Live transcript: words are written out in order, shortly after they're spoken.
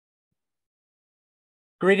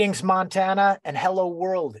Greetings, Montana, and hello,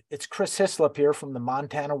 world. It's Chris Hislop here from the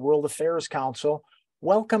Montana World Affairs Council.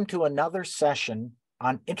 Welcome to another session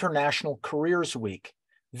on International Careers Week.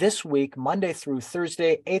 This week, Monday through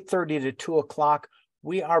Thursday, 8:30 to 2 o'clock,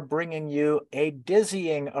 we are bringing you a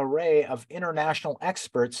dizzying array of international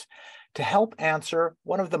experts to help answer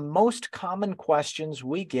one of the most common questions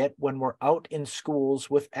we get when we're out in schools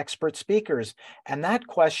with expert speakers. And that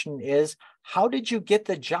question is, how did you get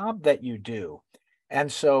the job that you do? And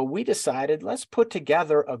so we decided, let's put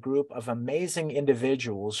together a group of amazing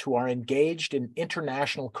individuals who are engaged in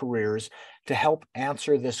international careers to help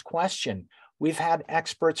answer this question. We've had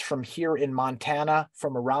experts from here in Montana,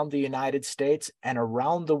 from around the United States, and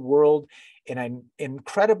around the world in an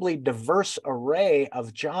incredibly diverse array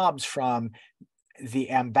of jobs, from the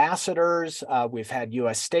ambassadors, we've had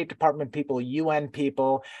US State Department people, UN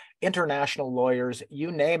people, international lawyers,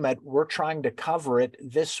 you name it. We're trying to cover it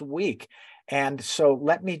this week. And so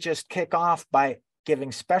let me just kick off by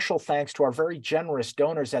giving special thanks to our very generous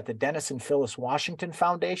donors at the Dennis and Phyllis Washington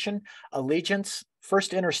Foundation, Allegiance,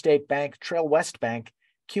 First Interstate Bank, Trail West Bank,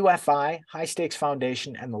 QFI, High Stakes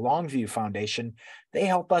Foundation, and the Longview Foundation. They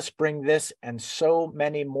help us bring this and so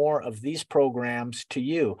many more of these programs to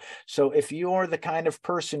you. So if you're the kind of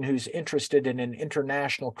person who's interested in an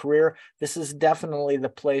international career, this is definitely the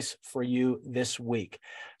place for you this week.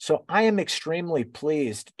 So I am extremely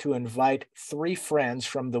pleased to invite three friends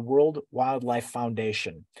from the World Wildlife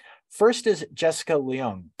Foundation. First is Jessica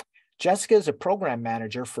Leung. Jessica is a program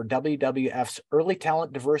manager for WWF's Early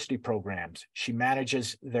Talent Diversity Programs. She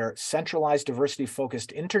manages their centralized diversity-focused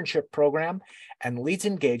internship program and leads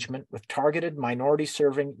engagement with targeted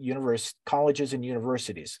minority-serving colleges and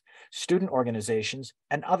universities, student organizations,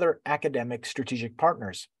 and other academic strategic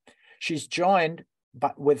partners. She's joined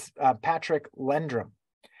with Patrick Lendrum.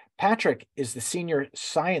 Patrick is the senior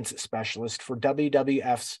science specialist for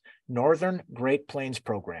WWF's Northern Great Plains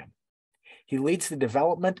program. He leads the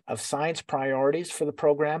development of science priorities for the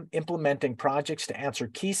program, implementing projects to answer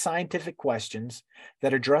key scientific questions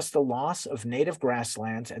that address the loss of native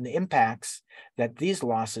grasslands and the impacts that these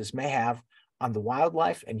losses may have on the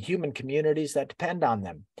wildlife and human communities that depend on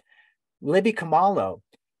them. Libby Khumalo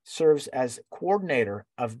serves as coordinator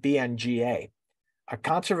of BNGA, a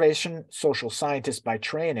conservation social scientist by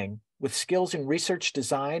training with skills in research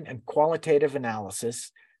design and qualitative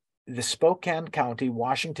analysis. The Spokane County,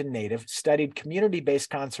 Washington native studied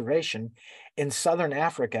community-based conservation in Southern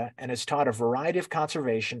Africa and has taught a variety of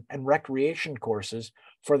conservation and recreation courses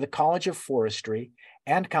for the College of Forestry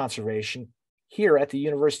and Conservation here at the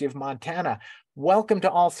University of Montana. Welcome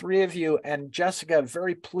to all three of you. And Jessica,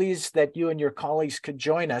 very pleased that you and your colleagues could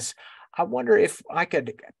join us. I wonder if I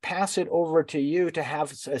could pass it over to you to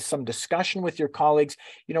have some discussion with your colleagues.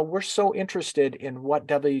 You know, we're so interested in what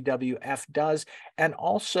WWF does, and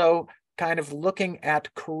also kind of looking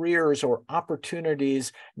at careers or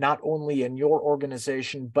opportunities, not only in your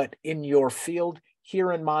organization, but in your field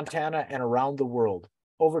here in Montana and around the world.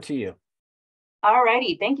 Over to you. All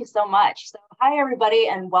righty, thank you so much. So hi, everybody,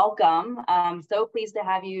 and welcome. So pleased to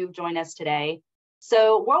have you join us today.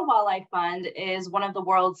 So World Wildlife Fund is one of the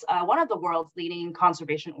world's leading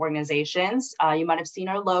conservation organizations. You might have seen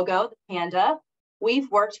our logo, the panda. We've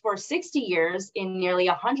worked for 60 years in nearly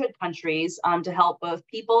 100 countries to help both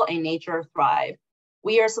people and nature thrive.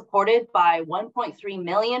 We are supported by 1.3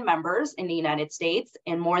 million members in the United States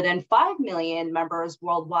and more than 5 million members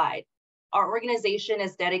worldwide. Our organization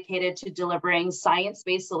is dedicated to delivering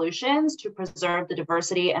science-based solutions to preserve the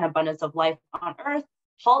diversity and abundance of life on Earth,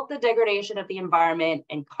 halt the degradation of the environment,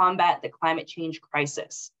 and combat the climate change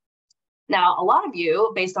crisis. Now, a lot of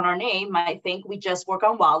you, based on our name, might think we just work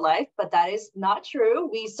on wildlife, but that is not true.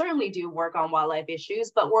 We certainly do work on wildlife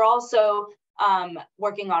issues, but we're also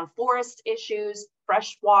working on forest issues,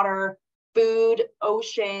 fresh water, food,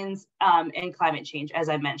 oceans, and climate change, as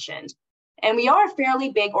I mentioned. And we are a fairly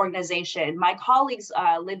big organization. My colleagues,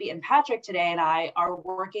 Libby and Patrick today, and I are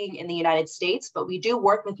working in the United States, but we do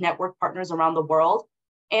work with network partners around the world.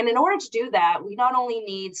 And in order to do that, we not only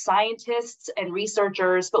need scientists and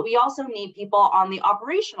researchers, but we also need people on the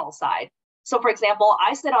operational side. So for example,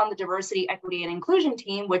 I sit on the diversity, equity, and inclusion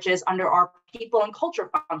team, which is under our people and culture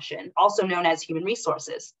function, also known as human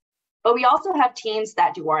resources. But we also have teams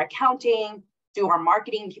that do our accounting, do our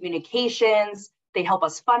marketing communications. They help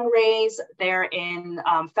us fundraise. They're in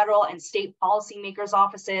federal and state policymakers'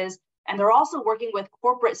 offices, and they're also working with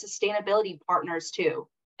corporate sustainability partners too.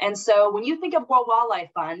 And so when you think of World Wildlife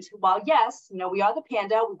Fund, while yes, we are the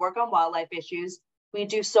panda, we work on wildlife issues, we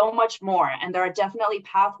do so much more. And there are definitely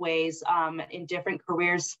pathways in different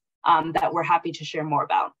careers that we're happy to share more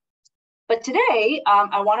about. But today,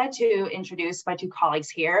 I wanted to introduce my two colleagues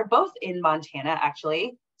here, both in Montana,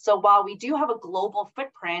 actually. So while we do have a global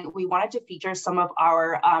footprint, we wanted to feature some of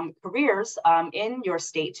our careers in your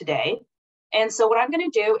state today. And so what I'm going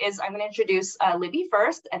to do is I'm going to introduce Libby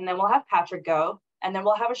first, and then we'll have Patrick go, and then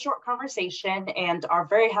we'll have a short conversation, and are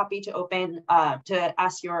very happy to open to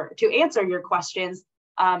answer your questions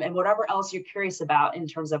and whatever else you're curious about in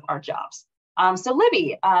terms of our jobs. So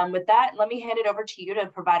Libby, with that, let me hand it over to you to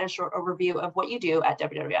provide a short overview of what you do at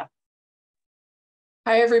WWF.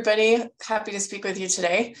 Hi, everybody. Happy to speak with you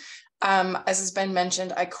today. As has been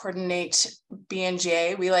mentioned, I coordinate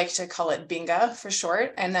BNGA. We like to call it BINGA for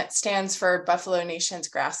short, and that stands for Buffalo Nations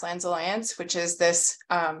Grasslands Alliance, which is this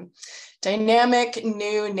dynamic,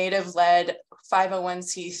 new, Native-led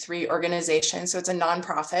 501c3 organization. So it's a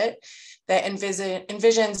nonprofit that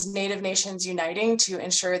envisions Native nations uniting to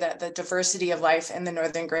ensure that the diversity of life in the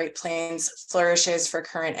Northern Great Plains flourishes for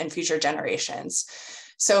current and future generations.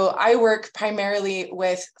 So I work primarily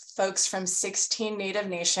with folks from 16 Native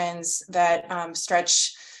nations that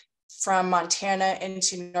stretch from Montana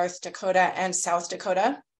into North Dakota and South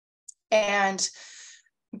Dakota. And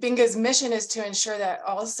BINGA's mission is to ensure that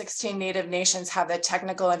all 16 Native nations have the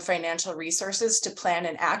technical and financial resources to plan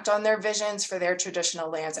and act on their visions for their traditional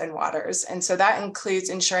lands and waters. And so that includes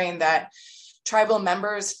ensuring that tribal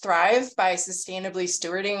members thrive by sustainably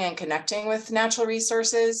stewarding and connecting with natural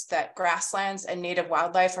resources, that grasslands and native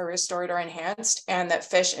wildlife are restored or enhanced, and that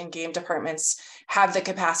fish and game departments have the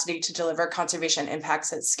capacity to deliver conservation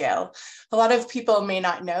impacts at scale. A lot of people may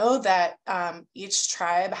not know that each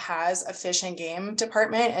tribe has a fish and game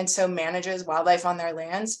department and so manages wildlife on their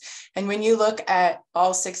lands. And when you look at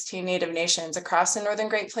all 16 Native nations across the Northern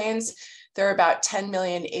Great Plains, there are about 10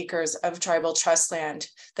 million acres of tribal trust land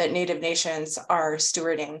that Native nations are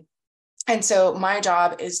stewarding. And so my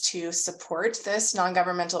job is to support this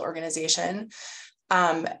non-governmental organization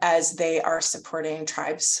as they are supporting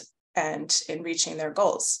tribes and in reaching their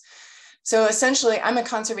goals. So essentially, I'm a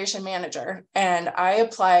conservation manager, and I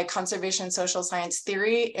apply conservation social science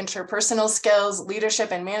theory, interpersonal skills,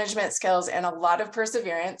 leadership and management skills, and a lot of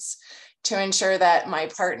perseverance to ensure that my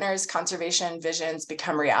partners' conservation visions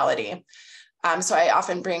become reality. So I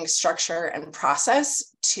often bring structure and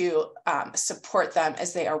process to support them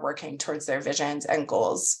as they are working towards their visions and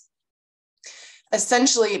goals.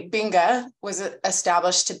 Essentially, BINGA was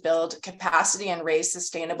established to build capacity and raise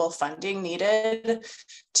sustainable funding needed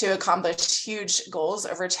to accomplish huge goals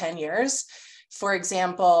over 10 years. For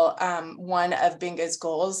example, one of BINGA's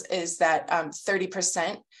goals is that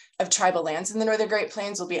 30% of tribal lands in the Northern Great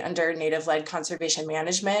Plains will be under Native-led conservation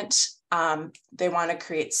management. They want to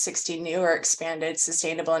create 60 new or expanded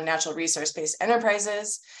sustainable and natural resource-based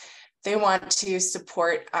enterprises. They want to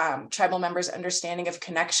support tribal members' understanding of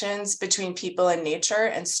connections between people and nature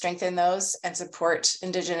and strengthen those and support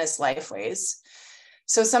Indigenous lifeways.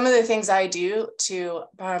 So some of the things I do to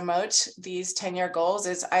promote these 10-year goals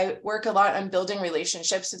is I work a lot on building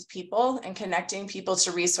relationships with people and connecting people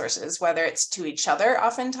to resources, whether it's to each other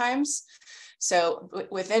oftentimes. So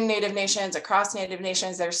within Native nations, across Native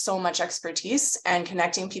nations, there's so much expertise, and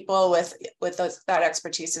connecting people with that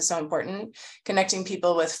expertise is so important. Connecting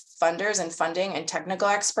people with funders and funding and technical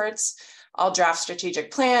experts. I'll draft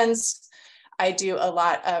strategic plans. I do a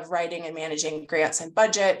lot of writing and managing grants and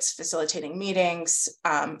budgets, facilitating meetings.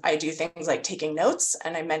 I do things like taking notes,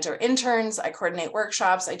 and I mentor interns. I coordinate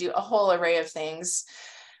workshops. I do a whole array of things.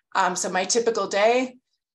 So my typical day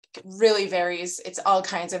really varies. It's all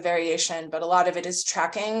kinds of variation, but a lot of it is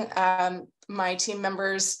tracking my team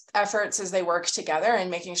members' efforts as they work together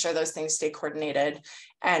and making sure those things stay coordinated.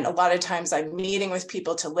 And a lot of times I'm meeting with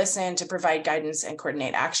people to listen, to provide guidance and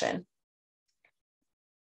coordinate action.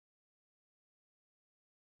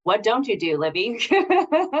 What don't you do, Libby?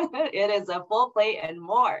 It is a full plate and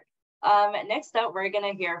more. Next up, we're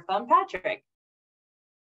going to hear from Patrick.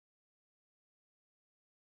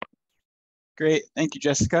 Great. Thank you,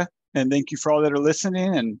 Jessica. And thank you for all that are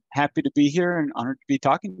listening, and happy to be here and honored to be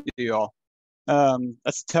talking to you all.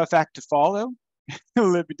 That's a tough act to follow.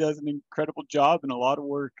 Libby does an incredible job and a lot of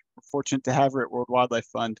work. We're fortunate to have her at World Wildlife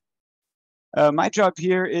Fund. My job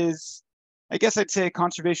here is, I guess I'd say, a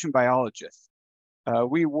conservation biologist.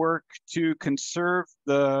 We work to conserve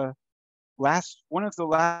one of the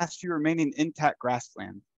last few remaining intact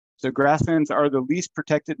grasslands. So grasslands are the least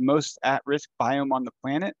protected, most at-risk biome on the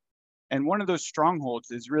planet. And one of those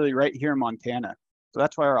strongholds is really right here in Montana. So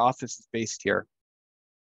that's why our office is based here.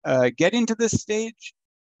 Getting to this stage,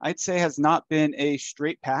 I'd say, has not been a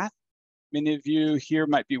straight path. Many of you here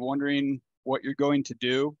might be wondering what you're going to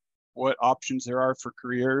do, what options there are for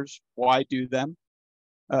careers, why do them.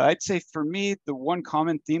 I'd say for me, the one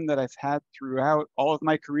common theme that I've had throughout all of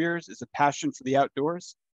my careers is a passion for the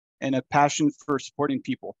outdoors and a passion for supporting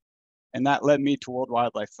people. And that led me to World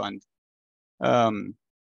Wildlife Fund.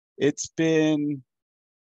 It's been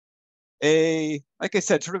like I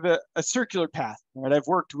said, sort of a circular path, right? I've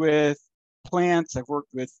worked with plants, I've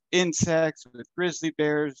worked with insects, with grizzly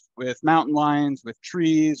bears, with mountain lions, with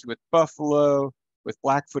trees, with buffalo, with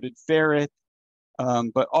black-footed ferret.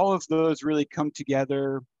 But all of those really come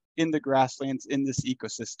together in the grasslands in this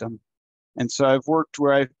ecosystem. And so I've worked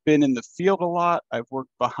where I've been in the field a lot. I've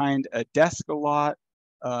worked behind a desk a lot,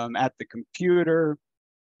 at the computer.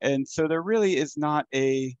 And so there really is not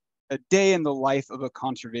a day in the life of a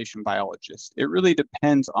conservation biologist. It really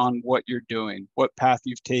depends on what you're doing, what path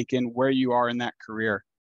you've taken, where you are in that career.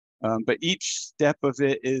 But each step of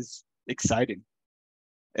it is exciting.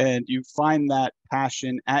 And you find that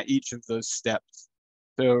passion at each of those steps.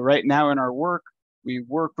 So right now in our work, we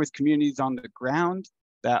work with communities on the ground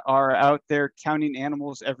that are out there counting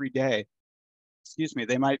animals every day. Excuse me,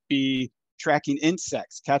 they might be tracking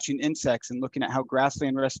insects, catching insects, and looking at how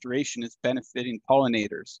grassland restoration is benefiting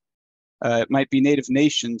pollinators. It might be native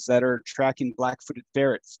nations that are tracking black-footed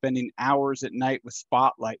ferrets, spending hours at night with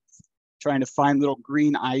spotlights, trying to find little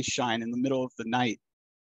green eye shine in the middle of the night.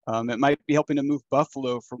 It might be helping to move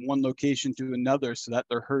buffalo from one location to another so that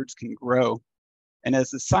their herds can grow. And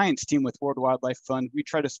as the science team with World Wildlife Fund, we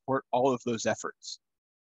try to support all of those efforts.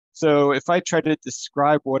 So if I try to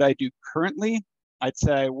describe what I do currently, I'd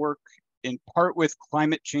say I work in part with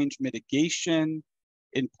climate change mitigation,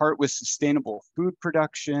 in part with sustainable food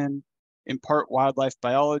production, in part wildlife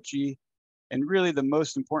biology. And really the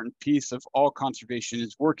most important piece of all conservation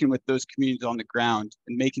is working with those communities on the ground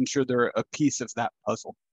and making sure they're a piece of that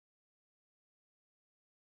puzzle.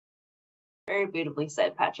 Very beautifully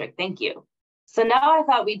said, Patrick. Thank you. So now I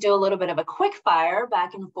thought we'd do a little bit of a quick fire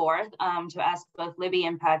back and forth to ask both Libby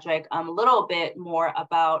and Patrick a little bit more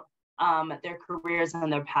about their careers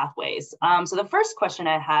and their pathways. So the first question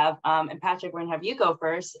I have, and Patrick, we're gonna have you go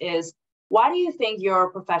first, is why do you think your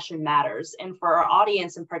profession matters? And for our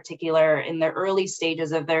audience in particular, in the early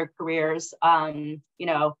stages of their careers, you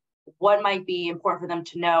know, what might be important for them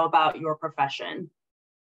to know about your profession?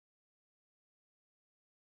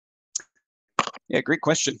 Yeah, great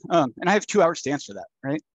question. And I have 2 hours to answer that,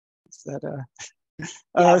 right? Is that,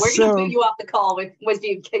 yeah, we're going to boot you off the call if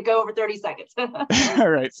you go over 30 seconds. All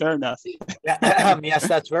right, fair enough. Yes,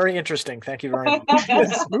 that's very interesting. Thank you very much.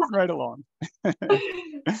 Yes, moving right along.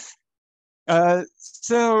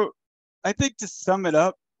 So I think to sum it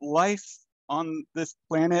up, life on this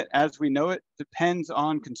planet as we know it depends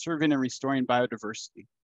on conserving and restoring biodiversity.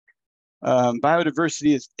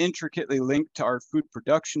 Biodiversity is intricately linked to our food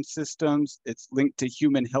production systems. It's linked to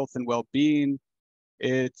human health and well-being.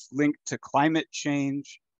 It's linked to climate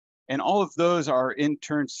change. And all of those are in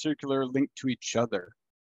turn circular linked to each other.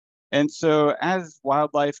 And so as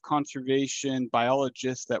wildlife conservation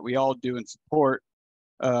biologists that we all do and support,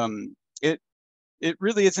 it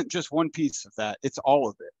really isn't just one piece of that, it's all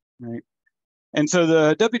of it, right? And so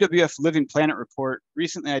the WWF Living Planet report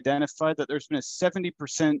recently identified that there's been a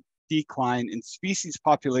 70% decline in species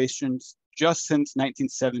populations just since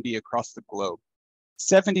 1970 across the globe.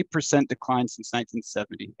 70% decline since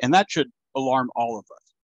 1970. And that should alarm all of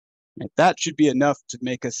us. Right? That should be enough to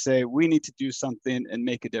make us say, we need to do something and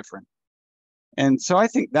make a difference. And so I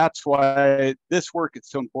think that's why this work is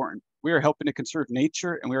so important. We are helping to conserve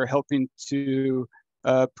nature, and we are helping to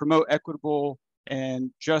promote equitable and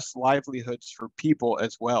just livelihoods for people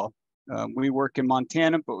as well. We work in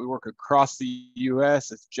Montana, but we work across the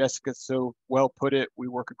US. As Jessica so well put it, we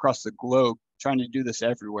work across the globe trying to do this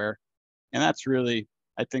everywhere. And that's really,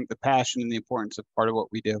 I think, the passion and the importance of part of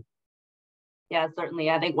what we do. Yeah, certainly.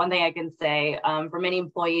 I think one thing I can say for many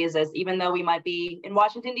employees is even though we might be in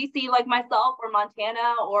Washington, D.C., like myself, or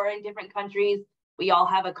Montana, or in different countries, we all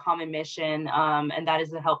have a common mission, and that is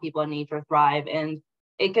to help people in nature thrive. And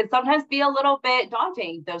it can sometimes be a little bit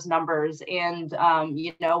daunting, those numbers. And,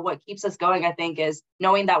 you know, what keeps us going, I think, is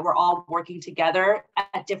knowing that we're all working together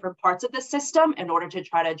at different parts of the system in order to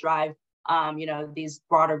try to drive, you know, these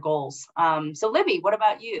broader goals. So Libby, what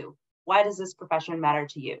about you? Why does this profession matter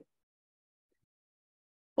to you?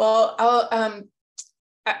 Well,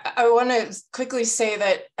 I want to quickly say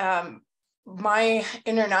that my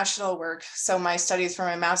international work, so my studies for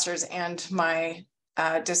my master's and my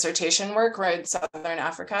dissertation work were in Southern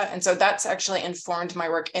Africa. And so that's actually informed my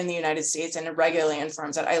work in the United States, and it regularly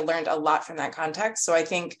informs that. I learned a lot from that context. So I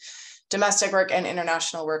think domestic work and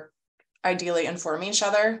international work ideally inform each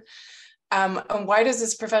other. And why does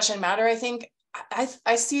this profession matter? I think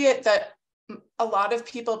I see it that a lot of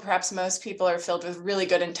people, perhaps most people, are filled with really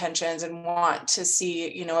good intentions and want to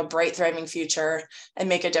see, you know, a bright, thriving future and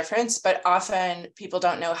make a difference, but often people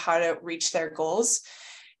don't know how to reach their goals.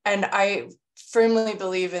 And I firmly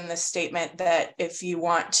believe in the statement that if you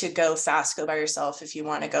want to go fast, go by yourself. If you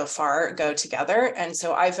want to go far, go together. And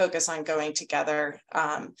so I focus on going together.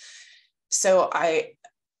 So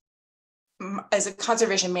as a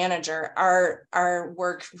conservation manager, our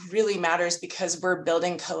work really matters because we're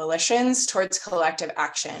building coalitions towards collective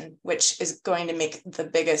action, which is going to make the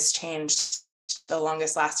biggest change, the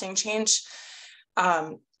longest lasting change.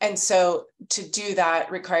 And so to do that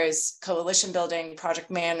requires coalition building, project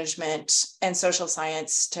management, and social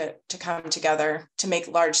science to come together to make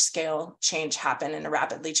large scale change happen in a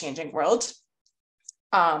rapidly changing world.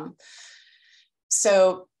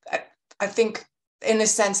 So I think, in a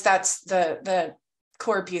sense, that's the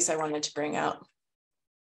core piece I wanted to bring out.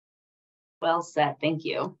 Well said, thank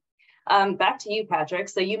you. Back to you, Patrick.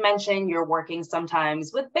 So you mentioned you're working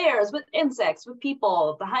sometimes with bears, with insects, with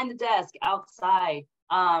people, behind the desk, outside.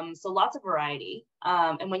 So lots of variety.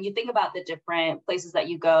 And when you think about the different places that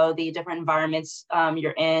you go, the different environments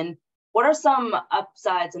you're in, what are some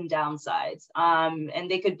upsides and downsides?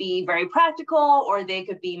 And they could be very practical, or they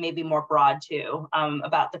could be maybe more broad too,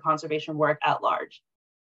 about the conservation work at large.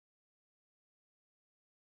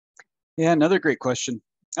 Yeah, another great question.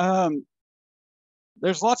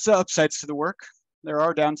 There's lots of upsides to the work. There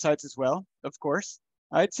are downsides as well, of course.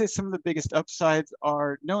 I'd say some of the biggest upsides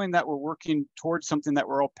are knowing that we're working towards something that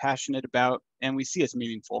we're all passionate about and we see as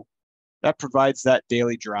meaningful. That provides that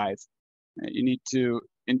daily drive. You need to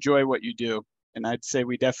enjoy what you do, and I'd say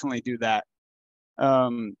we definitely do that.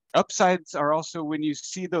 Upsides are also when you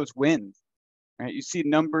see those wins, right? You see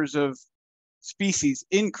numbers of species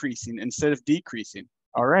increasing instead of decreasing.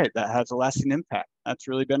 All right, that has a lasting impact. That's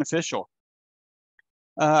really beneficial.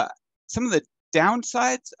 Some of the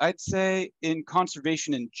downsides, I'd say, in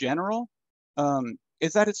conservation in general,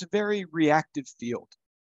 is that it's a very reactive field.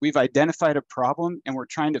 We've identified a problem and we're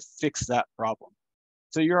trying to fix that problem.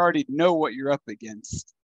 So you already know what you're up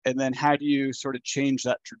against. And then how do you sort of change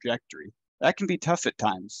that trajectory? That can be tough at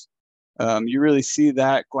times. You really see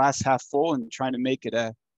that glass half full and trying to make it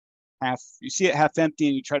a half, you see it half empty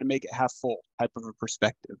and you try to make it half full type of a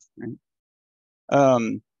perspective,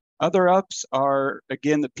 right? Other ups are,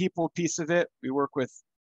 again, the people piece of it. We work with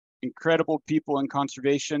incredible people in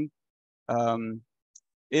conservation.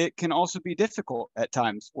 It can also be difficult at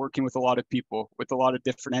times working with a lot of people, with a lot of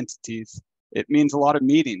different entities. It means a lot of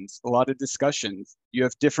meetings, a lot of discussions. You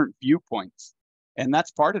have different viewpoints, and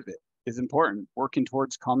that's part of it, is important, working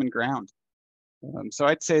towards common ground. So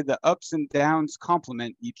I'd say the ups and downs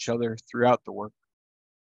complement each other throughout the work.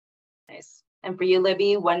 Nice. And for you,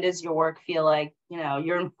 Libby, when does your work feel like, you know,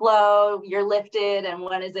 you're in flow, you're lifted, and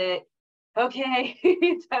when is it, okay,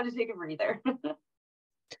 time to take a breather?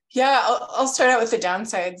 Yeah, I'll start out with the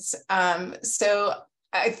downsides. So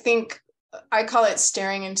I think I call it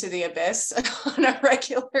staring into the abyss on a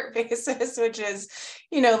regular basis, which is,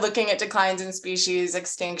 you know, looking at declines in species,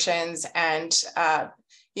 extinctions, and,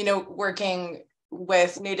 you know, working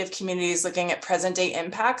with Native communities, looking at present day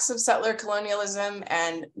impacts of settler colonialism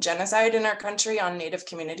and genocide in our country on Native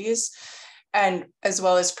communities, and as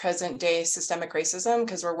well as present day systemic racism,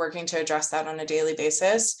 because we're working to address that on a daily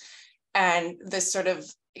basis. And this sort of,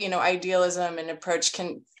 you know, idealism and approach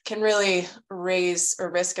can really raise a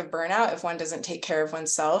risk of burnout if one doesn't take care of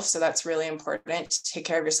oneself. So that's really important, to take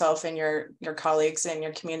care of yourself and your colleagues and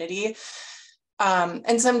your community.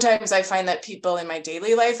 And sometimes I find that people in my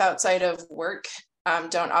daily life outside of work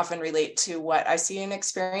don't often relate to what I see and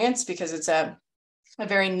experience, because it's a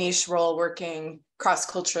very niche role working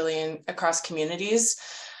cross-culturally and across communities.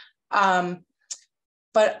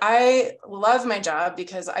 But I love my job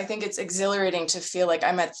because I think it's exhilarating to feel like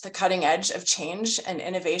I'm at the cutting edge of change and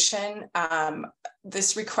innovation.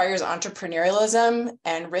 This requires entrepreneurialism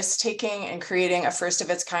and risk-taking and creating a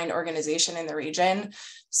first-of-its-kind organization in the region.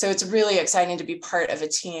 So it's really exciting to be part of a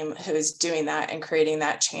team who is doing that and creating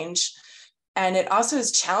that change. And it also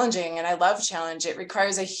is challenging, and I love challenge. It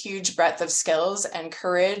requires a huge breadth of skills and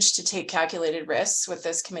courage to take calculated risks with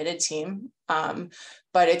this committed team.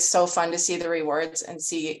 But it's so fun to see the rewards and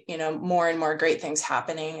see, you know, more and more great things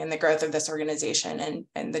happening and the growth of this organization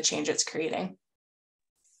and the change it's creating.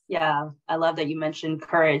 Yeah, I love that you mentioned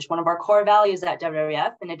courage, one of our core values at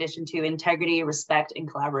WWF, in addition to integrity, respect, and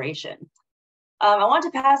collaboration. I want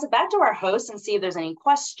to pass it back to our host and see if there's any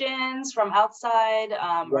questions from outside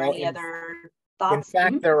or any other thoughts? In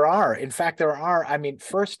fact, there are. In fact, there are. I mean,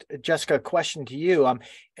 first, Jessica, a question to you.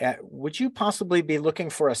 Would you possibly be looking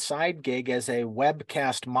for a side gig as a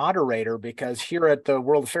webcast moderator? Because here at the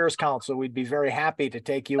World Affairs Council, we'd be very happy to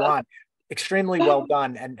take you on. Extremely well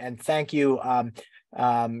done, and thank you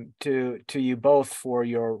to you both for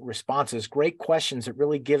your responses. Great questions. It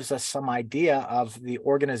really gives us some idea of the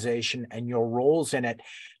organization and your roles in it.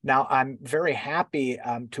 Now, I'm very happy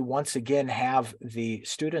to once again have the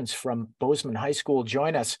students from Bozeman High School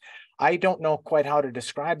join us. I don't know quite how to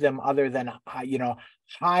describe them other than,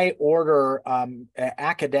 high order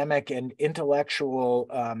academic and intellectual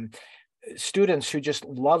students who just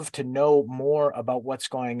love to know more about what's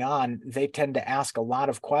going on. They tend to ask a lot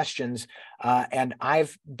of questions. And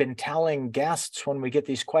I've been telling guests when we get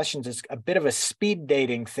these questions, it's a bit of a speed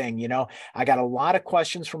dating thing. I got a lot of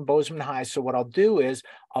questions from Bozeman High. So what I'll do is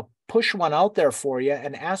I'll push one out there for you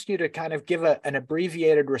and ask you to kind of give an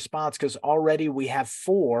abbreviated response, because already we have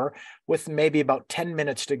 4 with maybe about 10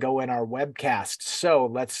 minutes to go in our webcast. So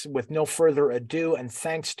let's, with no further ado, and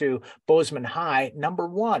thanks to Bozeman High, number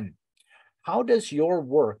 1, how does your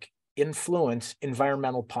work influence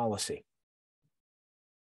environmental policy?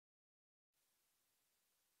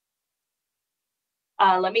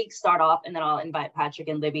 Let me start off, and then I'll invite Patrick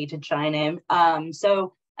and Libby to chime in.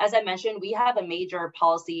 So as I mentioned, we have a major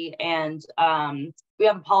policy and we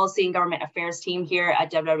have a policy and government affairs team here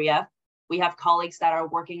at WWF. We have colleagues that are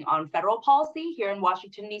working on federal policy here in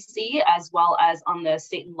Washington, D.C., as well as on the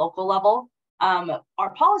state and local level.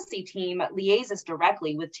 Our policy team liaises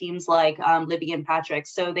directly with teams like Libby and Patrick,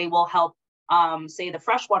 so they will help, say, the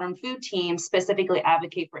freshwater and food team specifically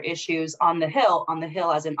advocate for issues on the Hill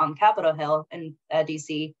as in on Capitol Hill in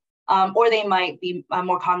DC, or they might be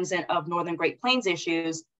more cognizant of Northern Great Plains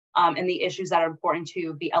issues and the issues that are important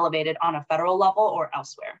to be elevated on a federal level or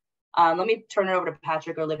elsewhere. Let me turn it over to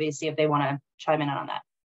Patrick or Libby to see if they want to chime in on that.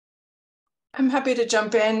 I'm happy to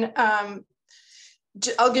jump in.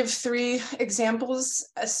 I'll give 3 examples.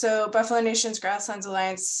 So Buffalo Nation's Grasslands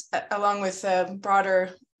Alliance, along with the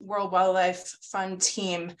broader World Wildlife Fund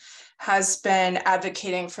team, has been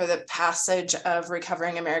advocating for the passage of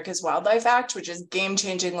Recovering America's Wildlife Act, which is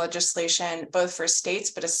game-changing legislation, both for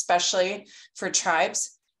states, but especially for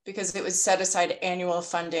tribes, because it would set aside annual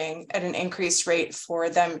funding at an increased rate for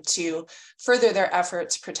them to further their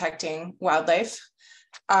efforts protecting wildlife.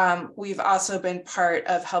 We've also been part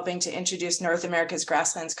of helping to introduce North America's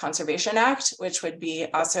Grasslands Conservation Act, which would be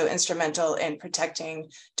also instrumental in protecting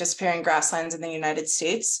disappearing grasslands in the United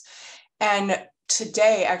States. And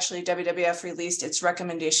today, actually, WWF released its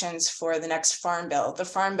recommendations for the next Farm Bill. The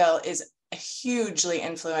Farm Bill is a hugely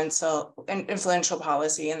influential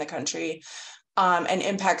policy in the country and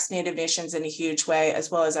impacts Native nations in a huge way,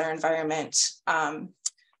 as well as our environment.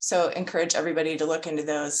 So encourage everybody to look into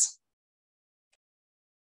those.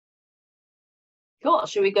 Cool.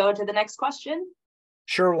 Should we go to the next question?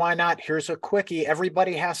 Sure, why not? Here's a quickie.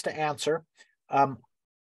 Everybody has to answer.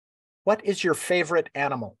 What is your favorite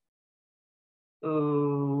animal?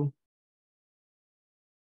 Ooh.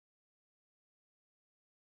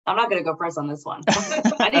 I'm not going to go first on this one.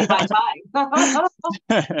 I need my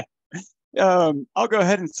time. I'll go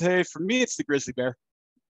ahead and say, for me, it's the grizzly bear.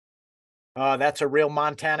 That's a real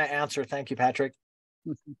Montana answer. Thank you, Patrick.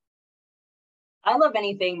 I love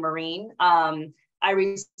anything marine. I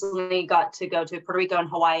recently got to go to Puerto Rico and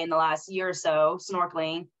Hawaii in the last year or so,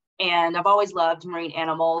 snorkeling, and I've always loved marine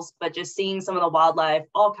animals, but just seeing some of the wildlife,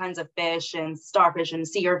 all kinds of fish and starfish and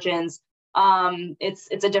sea urchins,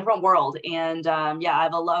 it's a different world. And yeah, I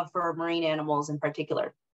have a love for marine animals in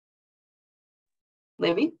particular.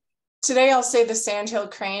 Libby? Today, I'll say the sandhill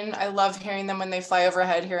crane. I love hearing them when they fly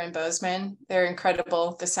overhead here in Bozeman. They're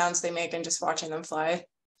incredible, the sounds they make and just watching them fly.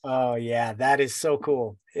 Oh, yeah, that is so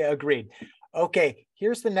cool. Yeah, agreed. Okay,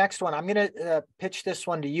 here's the next one. I'm going to pitch this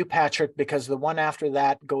one to you, Patrick, because the one after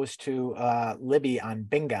that goes to Libby on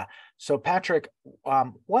Binga. So, Patrick,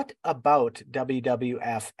 what about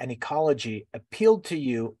WWF and ecology appealed to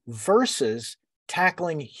you versus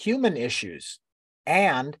tackling human issues?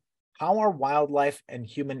 And how are wildlife and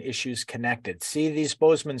human issues connected? See, these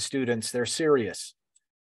Bozeman students, they're serious.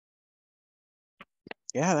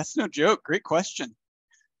 Yeah, that's no joke. Great question.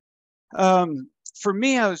 For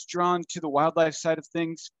me, I was drawn to the wildlife side of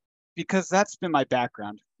things because that's been my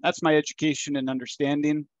background. That's my education and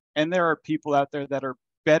understanding. And there are people out there that are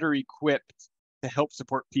better equipped to help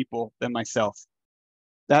support people than myself.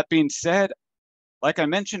 That being said, like I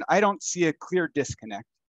mentioned, I don't see a clear disconnect.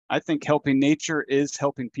 I think helping nature is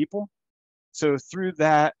helping people. So through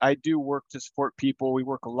that, I do work to support people. We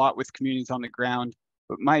work a lot with communities on the ground,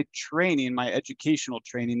 but my training, my educational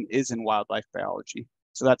training is in wildlife biology.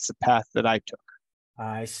 So that's the path that I took.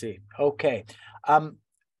 I see. Okay.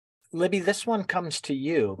 Libby, this one comes to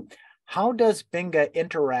you. How does BINGA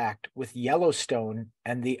interact with Yellowstone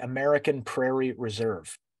and the American Prairie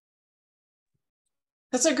Reserve?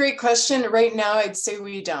 That's a great question. Right now, I'd say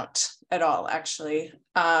we don't at all, actually.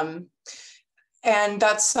 And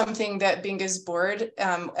that's something that BINGA's board,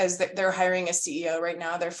 as they're hiring a CEO right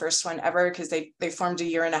now, their first one ever, because they formed a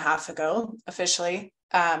year and a half ago officially.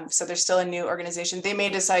 So they're still a new organization. They may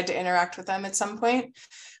decide to interact with them at some point,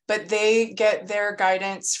 but they get their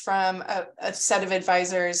guidance from a set of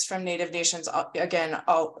advisors from Native nations, again,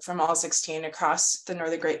 from all 16 across the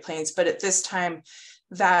Northern Great Plains. But at this time,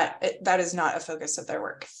 that is not a focus of their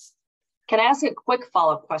work. Can I ask a quick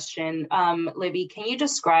follow-up question? Libby, can you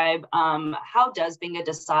describe how does BINGA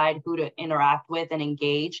decide who to interact with and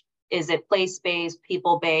engage? Is it place-based,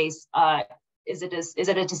 people-based? Is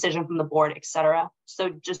it a decision from the board, et cetera? So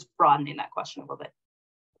just broadening that question a little bit.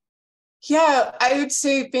 Yeah, I would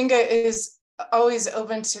say BINGA is always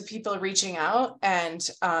open to people reaching out and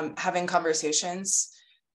having conversations.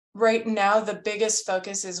 Right now, the biggest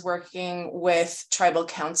focus is working with tribal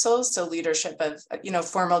councils, so leadership of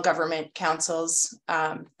formal government councils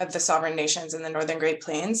of the sovereign nations in the Northern Great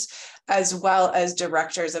Plains, as well as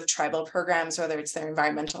directors of tribal programs, whether it's their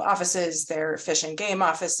environmental offices, their fish and game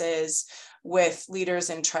offices, with leaders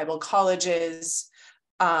in tribal colleges,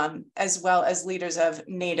 as well as leaders of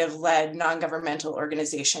Native-led non-governmental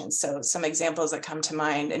organizations. So some examples that come to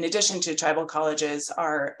mind, in addition to tribal colleges,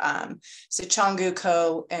 are Sichangu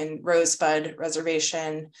Co. and Rosebud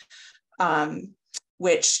Reservation,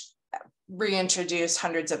 which reintroduced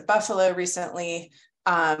hundreds of buffalo recently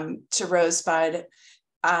to Rosebud.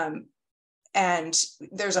 And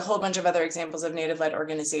there's a whole bunch of other examples of Native-led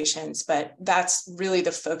organizations, but that's really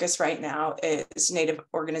the focus right now is Native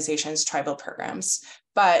organizations, tribal programs,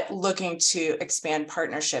 but looking to expand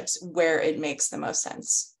partnerships where it makes the most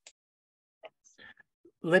sense.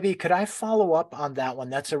 Libby, could I follow up on that one?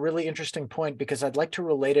 That's a really interesting point because I'd like to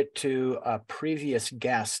relate it to a previous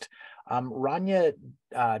guest, Rania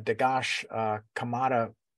Dagash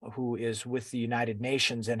Kamada, who is with the United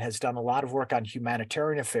Nations and has done a lot of work on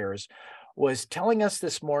humanitarian affairs, was telling us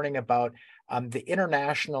this morning about the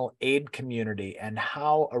international aid community and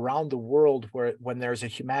how around the world, when there's a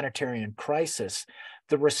humanitarian crisis,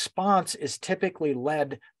 the response is typically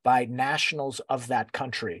led by nationals of that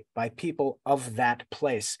country, by people of that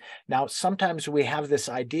place. Now, sometimes we have this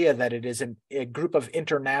idea that it is a group of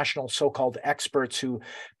international so-called experts who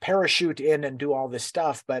parachute in and do all this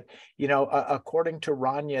stuff. But, according to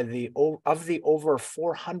Rania, of the over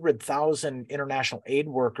 400,000 international aid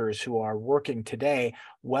workers who are working today,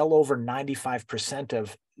 well over 95%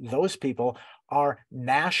 of those people are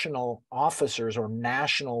national officers or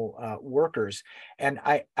national workers. And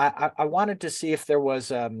I wanted to see if there was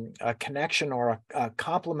a connection or a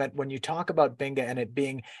complement when you talk about BINGA and it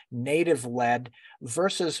being native-led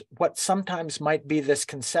versus what sometimes might be this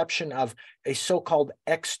conception of a so-called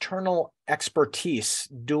external expertise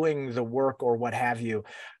doing the work or what have you.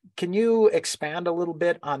 Can you expand a little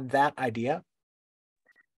bit on that idea?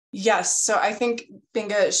 Yes, so I think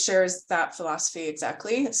BINGA shares that philosophy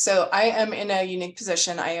exactly. So I am in a unique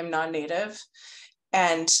position. I am non-native,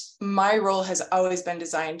 and my role has always been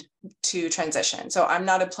designed to transition. So I'm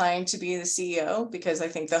not applying to be the CEO because I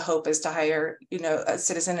think the hope is to hire, a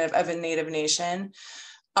citizen of a Native nation.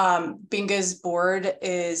 BINGA's board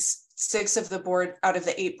is 6 of the board out of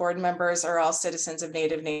the 8 board members are all citizens of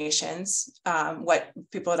Native nations. What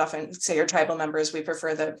people would often say are tribal members. We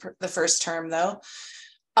prefer the first term though.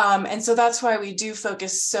 And so that's why we do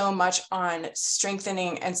focus so much on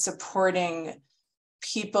strengthening and supporting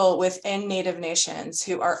people within Native nations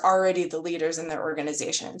who are already the leaders in their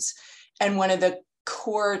organizations. And one of the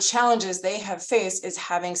core challenges they have faced is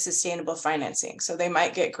having sustainable financing. So they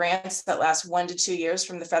might get grants that last 1 to 2 years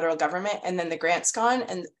from the federal government, and then the grant's gone,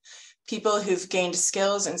 and people who've gained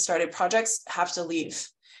skills and started projects have to leave.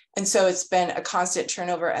 And so it's been a constant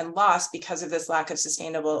turnover and loss because of this lack of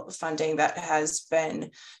sustainable funding that has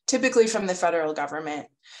been typically from the federal government.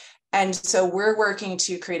 And so we're working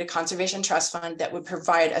to create a conservation trust fund that would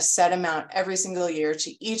provide a set amount every single year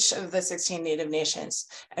to each of the 16 Native nations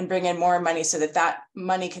and bring in more money so that that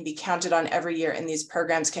money can be counted on every year and these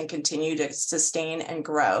programs can continue to sustain and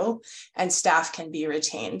grow and staff can be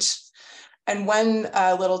retained. And one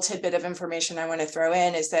little tidbit of information I want to throw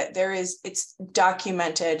in is that it's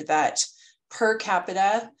documented that per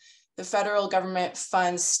capita, the federal government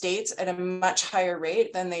funds states at a much higher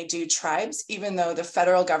rate than they do tribes, even though the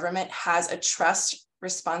federal government has a trust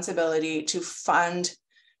responsibility to fund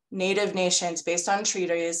Native nations based on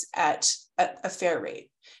treaties at a fair rate.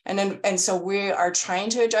 And so we are trying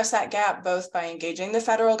to address that gap, both by engaging the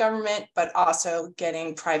federal government, but also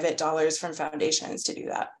getting private dollars from foundations to do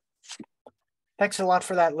that. Thanks a lot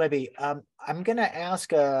for that, Libby. I'm going to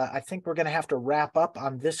ask, I think we're going to have to wrap up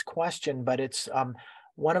on this question, but it's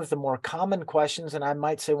one of the more common questions, and I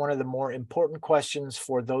might say one of the more important questions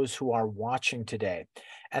for those who are watching today.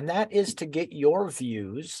 And that is to get your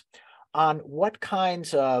views on what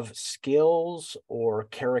kinds of skills or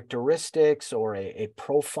characteristics or a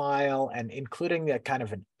profile, and including a kind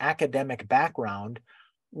of an academic background,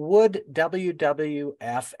 would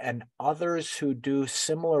WWF and others who do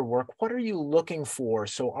similar work, what are you looking for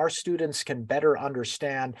so our students can better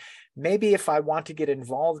understand, maybe if I want to get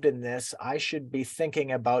involved in this, I should be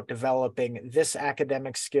thinking about developing this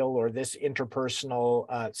academic skill or this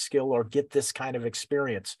interpersonal skill or get this kind of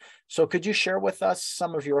experience. So could you share with us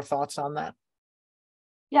some of your thoughts on that?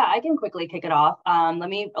 Yeah, I can quickly kick it off. Let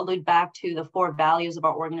me allude back to the 4 values of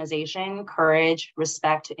our organization: courage,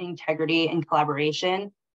 respect, integrity, and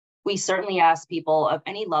collaboration. We certainly ask people of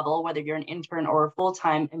any level, whether you're an intern or a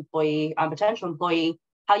full-time employee, potential employee,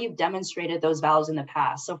 how you've demonstrated those values in the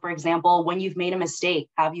past. So for example, when you've made a mistake,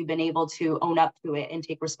 have you been able to own up to it and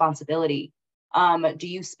take responsibility? Do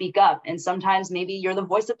you speak up? And sometimes maybe you're the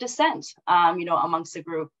voice of dissent, amongst the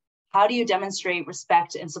group. How do you demonstrate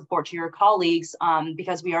respect and support to your colleagues?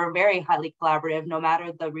 Because we are very highly collaborative, no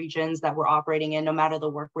matter the regions that we're operating in, no matter the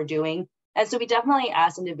work we're doing. And so we definitely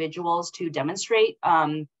ask individuals to demonstrate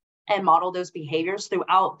and model those behaviors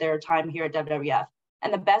throughout their time here at WWF.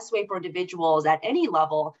 And the best way for individuals at any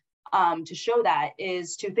level to show that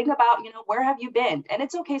is to think about, where have you been? And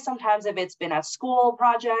it's okay sometimes if it's been at school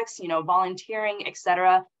projects, volunteering, et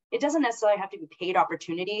cetera. It doesn't necessarily have to be paid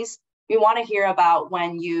opportunities. We want to hear about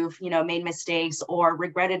when you've, made mistakes or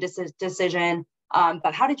regretted a decision,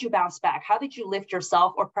 but how did you bounce back? How did you lift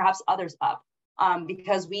yourself or perhaps others up?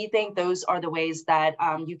 Because we think those are the ways that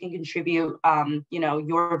you can contribute,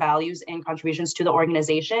 your values and contributions to the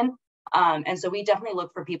organization. And so we definitely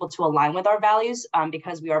look for people to align with our values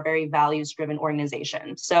because we are a very values-driven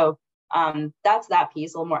organization. So that's that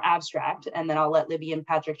piece, a little more abstract. And then I'll let Libby and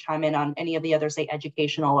Patrick chime in on any of the other, say,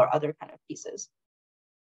 educational or other kind of pieces.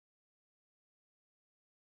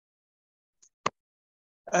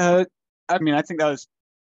 I think that was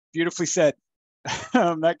beautifully said.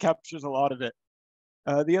 That captures a lot of it.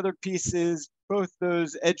 The other piece is both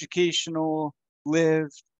those educational,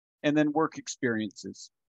 lived, and then work experiences.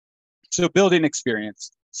 So building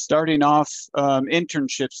experience, starting off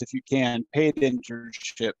internships if you can, paid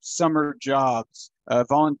internships, summer jobs,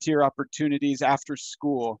 volunteer opportunities after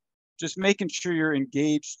school, just making sure you're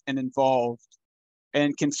engaged and involved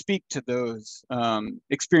and can speak to those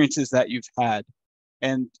experiences that you've had.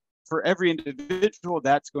 And for every individual,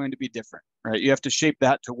 that's going to be different, right? You have to shape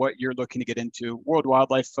that to what you're looking to get into. World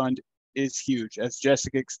Wildlife Fund is huge. As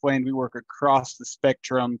Jessica explained, we work across the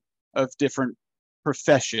spectrum of different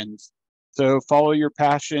professions. So follow your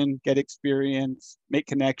passion, get experience, make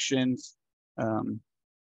connections.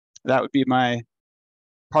 That would be my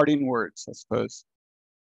parting words, I suppose.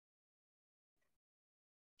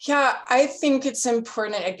 Yeah, I think it's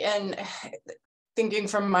important, again, thinking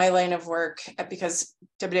from my line of work, because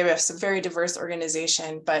WWF is a very diverse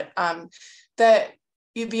organization, but that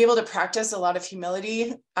you'd be able to practice a lot of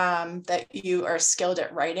humility, that you are skilled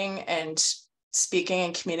at writing and speaking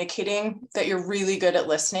and communicating, that you're really good at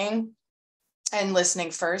listening and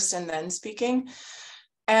listening first and then speaking,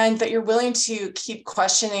 and that you're willing to keep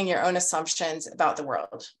questioning your own assumptions about the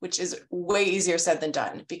world, which is way easier said than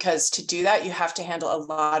done, because to do that, you have to handle a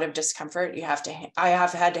lot of discomfort. I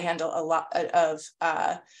have had to handle a lot of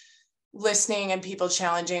listening and people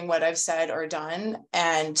challenging what I've said or done.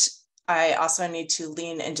 And I also need to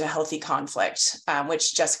lean into healthy conflict,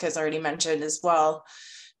 which Jessica's already mentioned as well,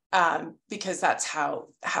 because that's how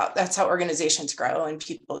organizations grow and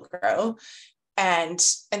people grow. And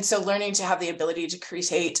so learning to have the ability to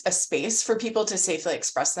create a space for people to safely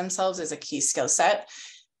express themselves is a key skill set.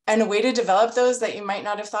 And a way to develop those that you might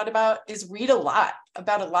not have thought about is read a lot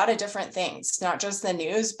about a lot of different things, not just the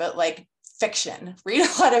news, but like fiction. Read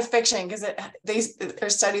a lot of fiction, because there's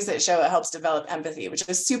studies that show it helps develop empathy, which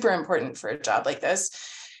is super important for a job like this.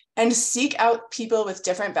 And seek out people with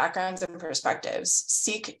different backgrounds and perspectives.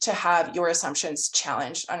 Seek to have your assumptions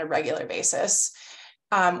challenged on a regular basis.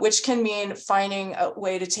 Which can mean finding a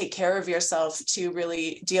way to take care of yourself to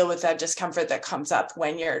really deal with that discomfort that comes up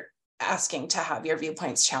when you're asking to have your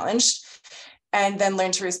viewpoints challenged, and then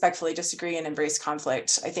learn to respectfully disagree and embrace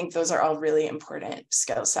conflict. I think those are all really important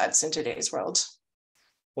skill sets in today's world.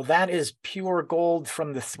 Well, that is pure gold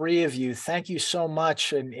from the three of you. Thank you so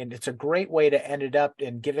much. And it's a great way to end it up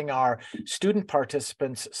in giving our student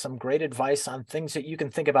participants some great advice on things that you can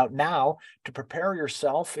think about now to prepare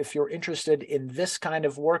yourself if you're interested in this kind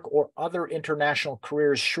of work or other international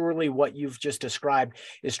careers. Surely what you've just described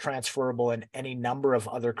is transferable in any number of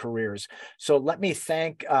other careers. So let me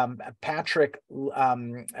thank Patrick,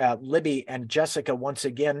 Libby, and Jessica once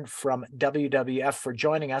again from WWF for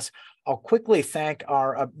joining us. I'll quickly thank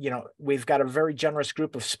our, we've got a very generous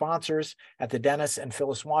group of sponsors at the Dennis and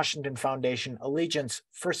Phyllis Washington Foundation, Allegiance,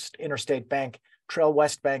 First Interstate Bank, Trail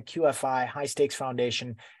West Bank, QFI, High Stakes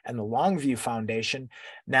Foundation, and the Longview Foundation.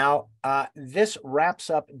 Now, this wraps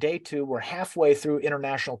up day 2. We're halfway through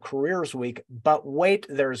International Careers Week, but wait,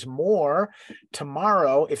 there's more.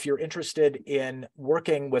 Tomorrow, if you're interested in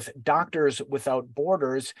working with Doctors Without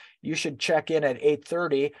Borders, you should check in at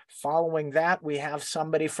 8:30. Following that, we have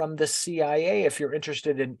somebody from the CIA if you're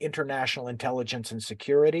interested in international intelligence and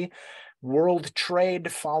security. World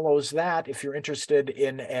Trade follows that. If you're interested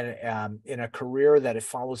in a career that it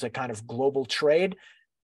follows a kind of global trade,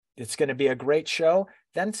 it's going to be a great show.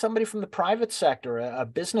 Then somebody from the private sector, a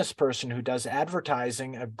business person who does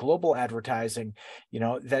advertising, global advertising,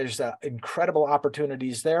 there's incredible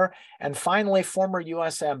opportunities there. And finally, former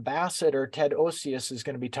U.S. Ambassador Ted Osius is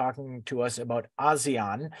going to be talking to us about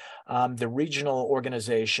ASEAN, the regional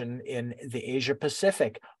organization in the Asia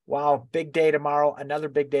Pacific. Wow, big day tomorrow, another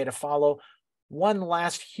big day to follow. One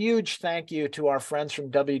last huge thank you to our friends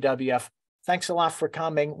from WWF. Thanks a lot for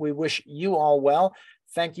coming. We wish you all well.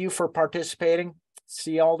 Thank you for participating.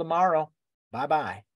 See you all tomorrow. Bye-bye.